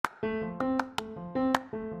Kamu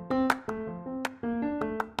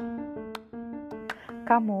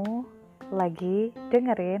lagi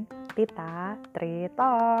dengerin Tita Tree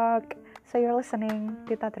Talk. So you're listening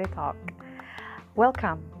Tita Tree Talk.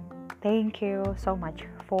 Welcome. Thank you so much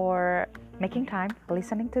for making time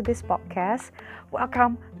listening to this podcast.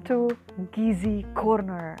 Welcome to Gizi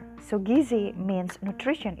Corner. So Gizi means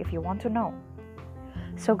nutrition if you want to know.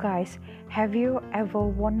 So guys, have you ever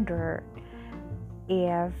wondered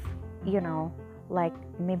if, like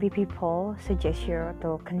maybe people suggest you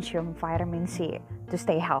to consume vitamin C to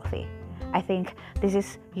stay healthy? I think this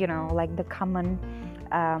is, like the common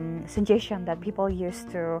suggestion that people used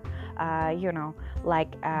to,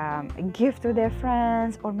 give to their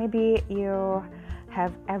friends, or maybe you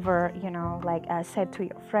have ever, said to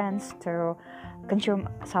your friends to consume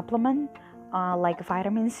supplement like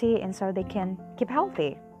vitamin C, and so they can keep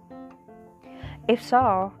healthy. If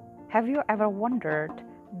so, have you ever wondered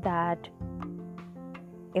that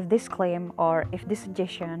if this claim or if this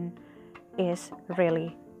suggestion is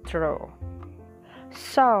really true?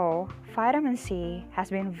 So, vitamin C has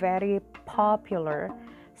been very popular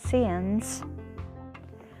since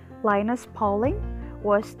Linus Pauling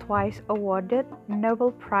was twice awarded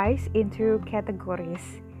Nobel Prize in 2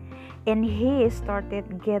 categories. And he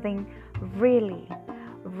started getting really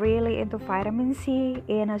into vitamin C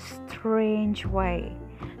in a strange way.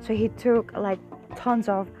 So he took like tons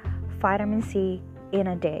of vitamin C in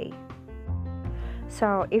a day.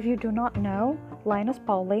 So if you do not know, Linus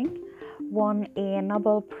Pauling won a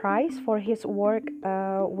Nobel Prize for his work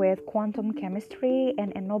with quantum chemistry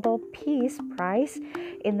and a Nobel Peace Prize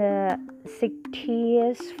in the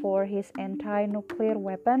 60s for his anti-nuclear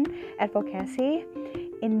weapon advocacy.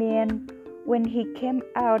 And then when he came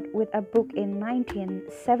out with a book in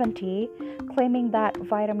 1970 claiming that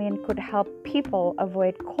vitamin could help people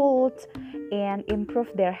avoid colds and improve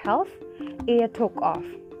their health, it took off.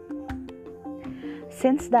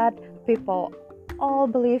 Since that, people all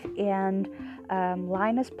believe in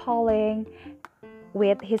Linus Pauling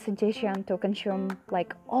with his suggestion to consume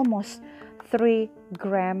like almost 3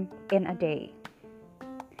 grams in a day.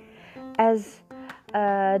 As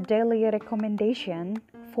a daily recommendation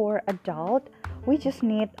for adult, we just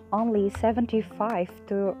need only 75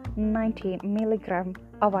 to 90 milligrams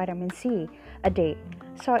of vitamin C a day.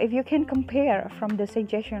 So if you can compare from the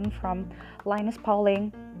suggestion from Linus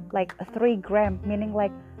Pauling, like 3 grams, meaning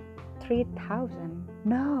like 30,000.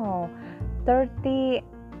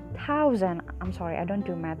 I'm sorry, I don't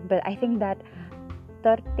do math, but I think that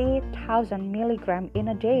 30,000 milligrams in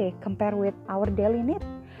a day compared with our daily need,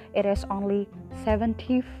 it is only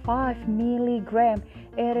 75 milligrams.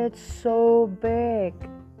 It is so big.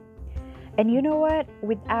 And you know what?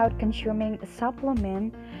 Without consuming a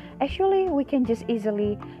supplement, actually we can just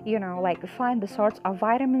easily, find the source of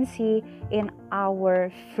vitamin C in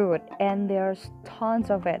our food, and there's tons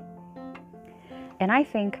of it. And I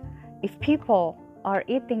think if people are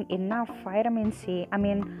eating enough vitamin C,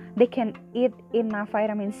 they can eat enough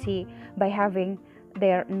vitamin C by having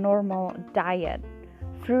their normal diet.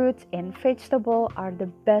 Fruits and vegetables are the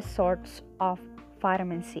best source of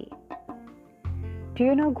vitamin C. Do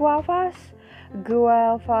you know guavas?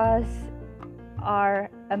 Guavas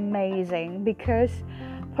are amazing because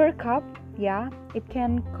per cup, it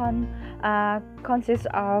can consist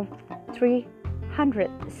of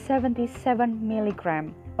 377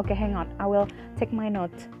 milligrams. Okay, hang on, I will take my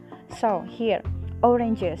notes. So here,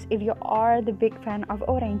 oranges. If you are the big fan of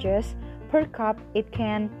oranges, per cup it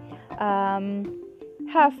can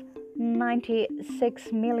have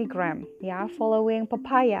 96 milligrams. Following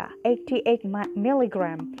papaya, 88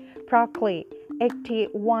 milligrams, broccoli,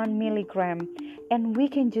 81 milligrams. And we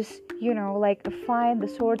can just, find the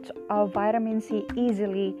source of vitamin C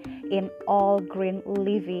easily in all green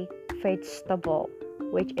leafy vegetable,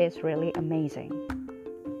 which is really amazing.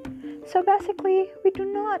 So basically, we do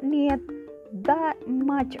not need that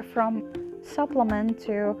much from supplement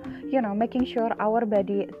to, making sure our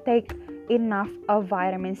body take enough of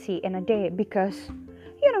vitamin C in a day, because,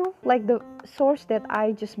 like the source that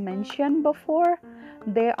I just mentioned before,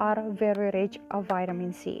 they are very rich of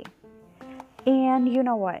vitamin C. And you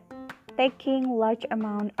know what? Taking large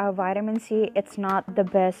amount of vitamin C, it's not the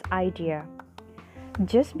best idea.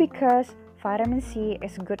 Just because vitamin C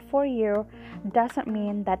is good for you doesn't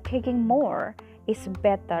mean that taking more is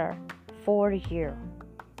better for you.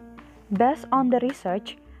 Based on the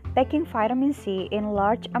research, taking vitamin C in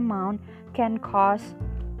large amount can cause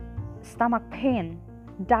stomach pain,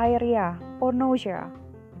 diarrhea, or nausea,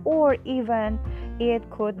 or even it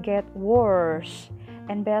could get worse.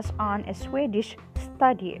 And based on a Swedish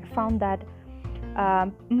study found that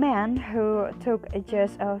man who took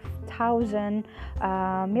just 1,000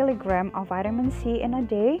 milligram of vitamin C in a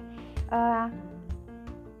day,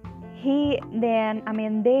 they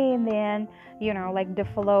then, like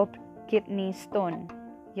developed kidney stone.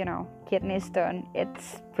 Kidney stone,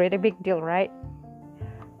 it's pretty big deal, right?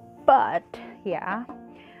 But yeah,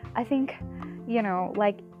 I think,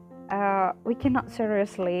 we cannot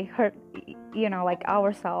seriously hurt, like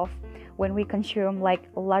ourselves when we consume like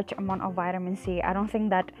a large amount of vitamin C. I don't think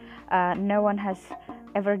that no one has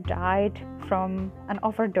ever died from an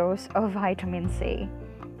overdose of vitamin C.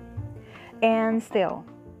 And still,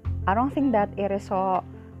 I don't think that it is so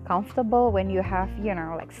comfortable when you have,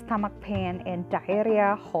 like stomach pain and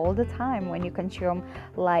diarrhea all the time when you consume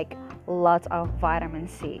like lots of vitamin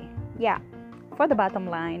C. Yeah, for the bottom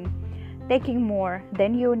line, taking more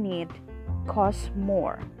than you need costs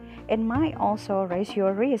more. It might also raise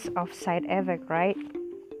your risk of side effect, right?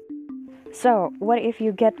 So, what if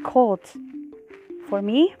you get colds? For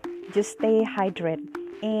me, just stay hydrated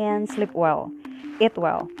and sleep well. Eat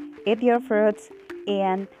well. Eat your fruits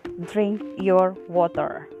and drink your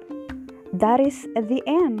water. That is the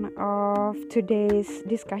end of today's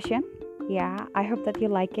discussion. Yeah, I hope that you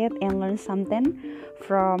like it and learn something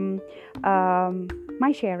from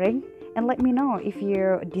my sharing. And let me know if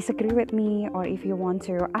you disagree with me or if you want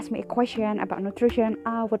to ask me a question about nutrition.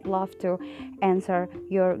 I would love to answer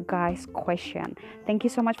your guys' question. Thank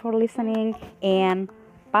you so much for listening and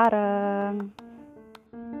parang.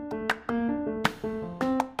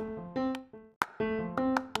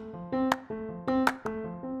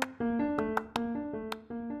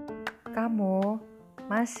 Kamu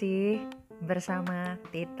masih bersama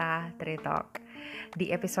Tita Tritalk.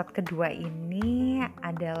 Di episode kedua ini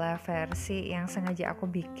adalah versi yang sengaja aku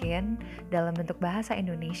bikin dalam bentuk bahasa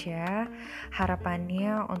Indonesia.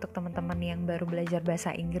 Harapannya untuk teman-teman yang baru belajar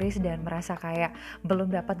bahasa Inggris dan merasa kayak belum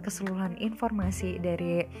dapat keseluruhan informasi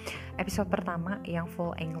dari episode pertama yang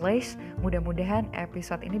full English, mudah-mudahan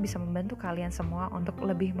episode ini bisa membantu kalian semua untuk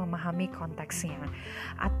lebih memahami konteksnya.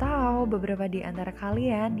 Atau beberapa di antara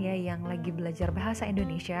kalian ya yang lagi belajar bahasa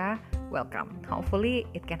Indonesia, welcome. Hopefully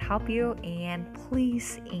it can help you and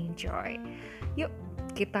please enjoy. Yuk,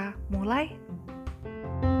 kita mulai.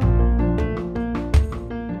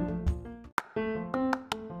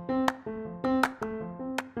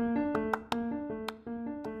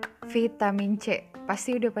 Vitamin C,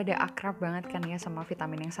 pasti udah pada akrab banget kan ya sama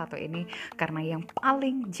vitamin yang satu ini, karena yang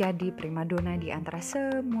paling jadi primadona di antara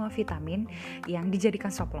semua vitamin yang dijadikan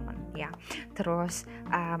suplemen ya. Terus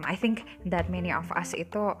I think that many of us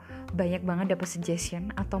itu banyak banget dapat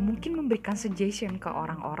suggestion atau mungkin memberikan suggestion ke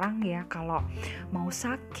orang-orang ya kalau mau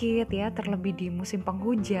sakit ya, terlebih di musim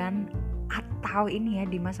penghujan atau ini ya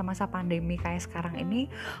di masa-masa pandemi kayak sekarang ini,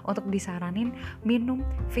 untuk disaranin minum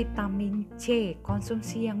vitamin C,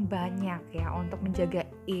 konsumsi yang banyak ya untuk menjaga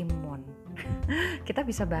imun. Kita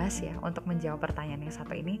bisa bahas ya untuk menjawab pertanyaan yang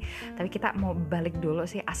satu ini, tapi kita mau balik dulu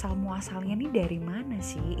sih, asal muasalnya nih dari mana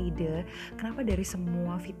sih ide kenapa dari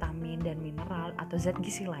semua vitamin dan mineral atau zat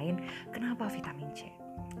gizi lain kenapa vitamin C?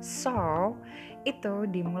 So, itu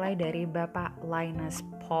dimulai dari Bapak Linus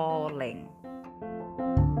Pauling.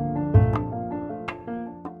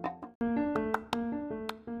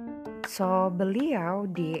 So, beliau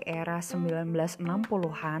di era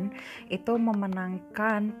 1960-an itu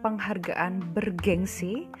memenangkan penghargaan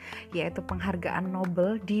bergengsi, yaitu penghargaan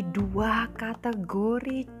Nobel di 2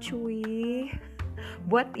 kategori cuy.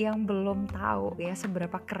 Buat yang belum tahu ya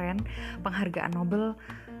seberapa keren penghargaan Nobel,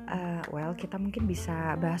 kita mungkin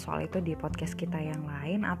bisa bahas soal itu di podcast kita yang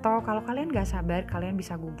lain, atau kalau kalian gak sabar kalian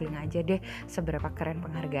bisa googling aja deh seberapa keren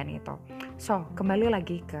penghargaan itu. So, kembali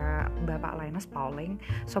lagi ke Bapak Linus Pauling.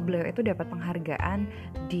 So, beliau itu dapat penghargaan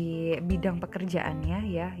di bidang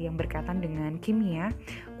pekerjaannya ya, yang berkaitan dengan kimia,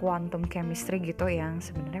 quantum chemistry gitu, yang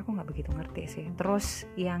sebenarnya aku gak begitu ngerti sih. Terus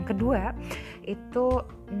yang kedua itu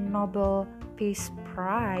Nobel Peace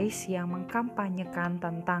Prize yang mengkampanyekan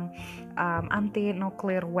tentang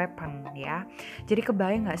anti-nuclear weapon ya. Jadi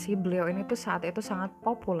kebayang gak sih beliau ini tuh saat itu sangat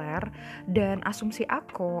populer, dan asumsi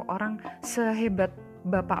aku orang sehebat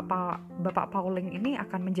Bapak Pauling ini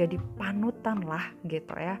akan menjadi panutan lah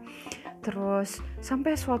gitu ya. Terus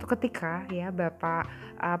sampai suatu ketika ya Bapak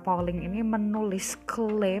Pauling ini menulis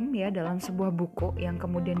klaim ya dalam sebuah buku yang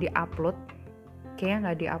kemudian diupload. Kayaknya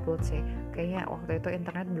nggak diupload sih, kayaknya waktu itu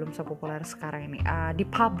internet belum sepopuler sekarang ini,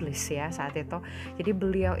 dipublish ya saat itu. Jadi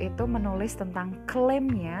beliau itu menulis tentang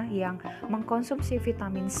klaimnya yang mengkonsumsi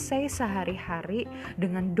vitamin C sehari-hari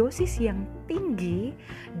dengan dosis yang tinggi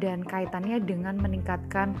dan kaitannya dengan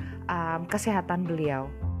meningkatkan kesehatan beliau.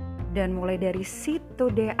 Dan mulai dari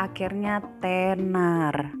situ deh akhirnya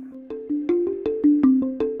tenar.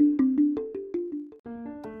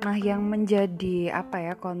 Nah, yang menjadi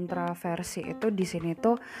kontroversi itu di sini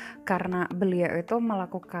tuh karena beliau itu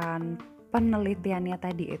melakukan penelitiannya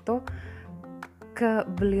tadi itu ke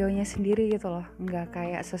beliaunya sendiri gitu loh, nggak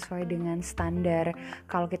kayak sesuai dengan standar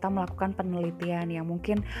kalau kita melakukan penelitian yang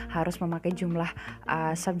mungkin harus memakai jumlah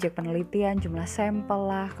subjek penelitian, jumlah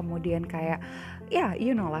sampel lah, kemudian kayak ya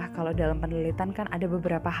lah kalau dalam penelitian kan ada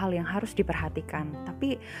beberapa hal yang harus diperhatikan,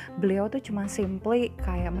 tapi beliau tuh cuma simply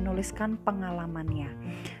kayak menuliskan pengalamannya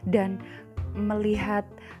dan melihat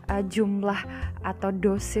jumlah atau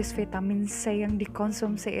dosis vitamin C yang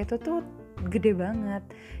dikonsumsi itu tuh gede banget,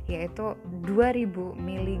 yaitu 2000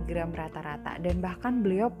 mg rata-rata, dan bahkan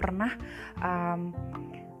beliau pernah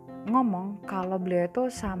ngomong kalau beliau itu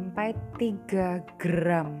sampai 3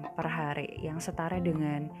 gram per hari yang setara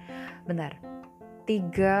dengan 30.000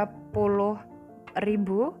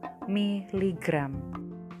 miligram.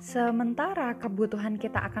 Sementara kebutuhan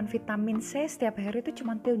kita akan vitamin C setiap hari itu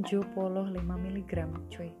cuma 75 mg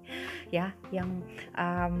cuy. Ya, yang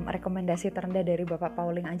rekomendasi terendah dari Bapak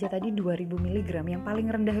Pauling aja tadi 2000 mg. Yang paling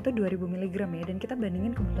rendah itu 2000 mg ya, dan kita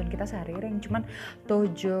bandingin kebutuhan kita sehari-hari yang cuma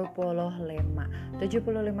 75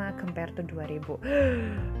 compare to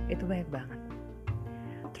 2000. Itu banyak banget.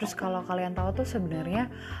 Terus kalau kalian tahu tuh sebenarnya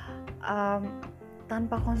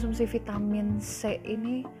tanpa konsumsi vitamin C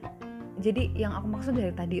ini, jadi yang aku maksud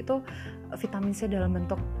dari tadi itu vitamin C dalam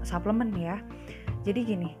bentuk suplemen ya. Jadi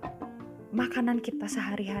gini, makanan kita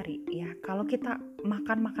sehari-hari ya, kalau kita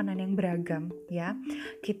makan makanan yang beragam ya,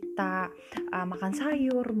 kita makan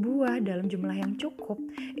sayur, buah dalam jumlah yang cukup,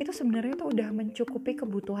 itu sebenarnya tuh udah mencukupi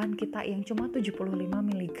kebutuhan kita yang cuma 75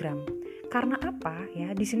 mg. Karena apa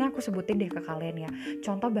ya? Di sini aku sebutin deh ke kalian ya,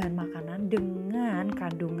 contoh bahan makanan dengan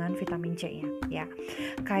kandungan vitamin C-nya ya.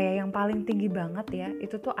 Kayak yang paling tinggi banget ya,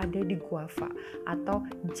 itu tuh ada di guava atau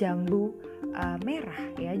jambu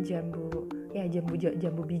merah ya, jambu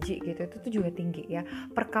biji gitu, itu tuh juga tinggi ya.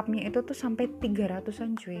 Per cupnya itu tuh sampai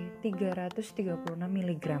 300-an cuy, 336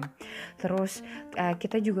 mg. Terus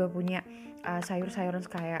kita juga punya sayur-sayuran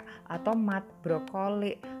kayak tomat,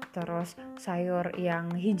 brokoli, terus sayur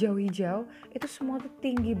yang hijau-hijau, itu semua tuh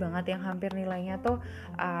tinggi banget, yang hampir nilainya tuh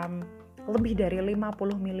lebih dari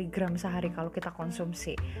 50 mg sehari kalau kita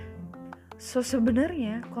konsumsi. So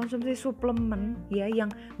sebenarnya konsumsi suplemen ya yang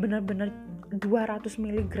benar-benar 200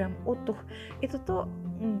 mg utuh itu tuh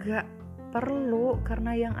nggak perlu,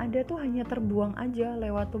 karena yang ada tuh hanya terbuang aja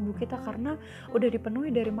lewat tubuh kita karena udah dipenuhi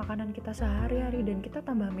dari makanan kita sehari-hari, dan kita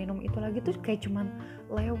tambah minum itu lagi tuh kayak cuman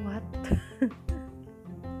lewat.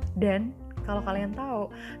 Dan kalau kalian tahu,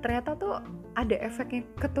 ternyata tuh ada efeknya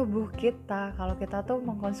ke tubuh kita kalau kita tuh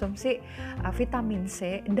mengkonsumsi vitamin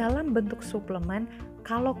C dalam bentuk suplemen.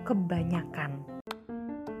 Kalau kebanyakan,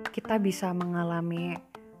 kita bisa mengalami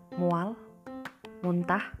mual,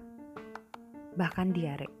 muntah, bahkan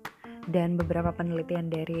diare. Dan beberapa penelitian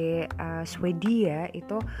dari Swedia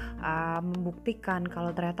itu membuktikan kalau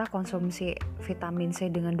ternyata konsumsi vitamin C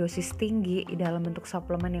dengan dosis tinggi dalam bentuk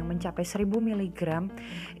suplemen yang mencapai 1000 mg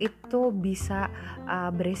itu bisa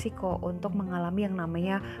berisiko untuk mengalami yang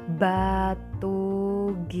namanya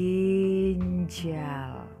batu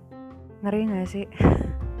ginjal. Ngeri gak sih?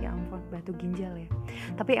 Ya ampun, batu ginjal ya.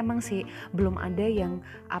 Tapi emang sih belum ada yang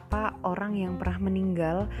orang yang pernah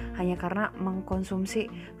meninggal hanya karena mengkonsumsi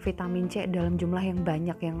vitamin C dalam jumlah yang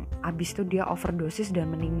banyak, yang abis itu dia overdosis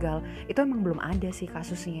dan meninggal. Itu emang belum ada sih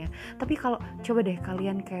kasusnya. Tapi kalau coba deh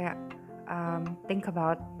kalian kayak think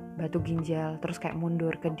about batu ginjal, terus kayak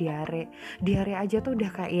mundur ke diare aja tuh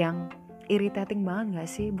udah kayak yang irritating banget gak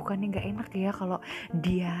sih? Bukannya gak enak ya kalau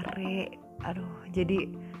diare. Aduh, jadi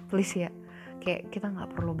please ya, kayak kita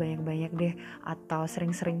gak perlu banyak-banyak deh atau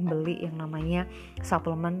sering-sering beli yang namanya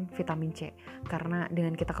suplemen vitamin C, karena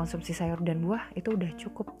dengan kita konsumsi sayur dan buah itu udah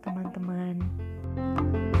cukup teman-teman.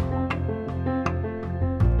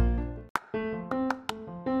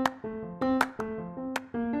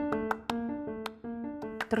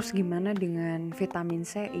 Terus gimana dengan vitamin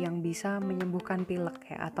C yang bisa menyembuhkan pilek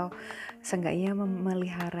ya, atau seenggaknya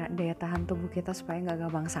memelihara daya tahan tubuh kita supaya gak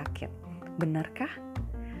gampang sakit? Benarkah?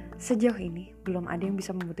 Sejauh ini belum ada yang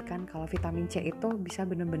bisa membuktikan kalau vitamin C itu bisa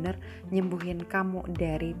benar-benar nyembuhin kamu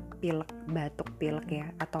dari pilek, batuk pilek ya,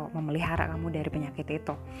 atau memelihara kamu dari penyakit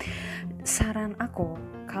itu. Saran aku,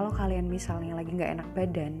 kalau kalian misalnya lagi gak enak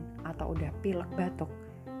badan atau udah pilek batuk,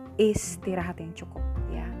 istirahat yang cukup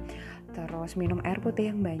ya. Terus minum air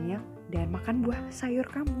putih yang banyak dan makan buah sayur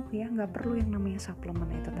kamu ya, gak perlu yang namanya suplemen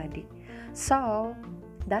itu tadi. So,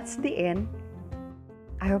 that's the end.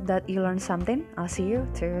 I hope that you learned something. I'll see you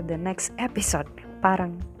to the next episode.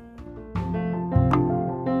 Parang.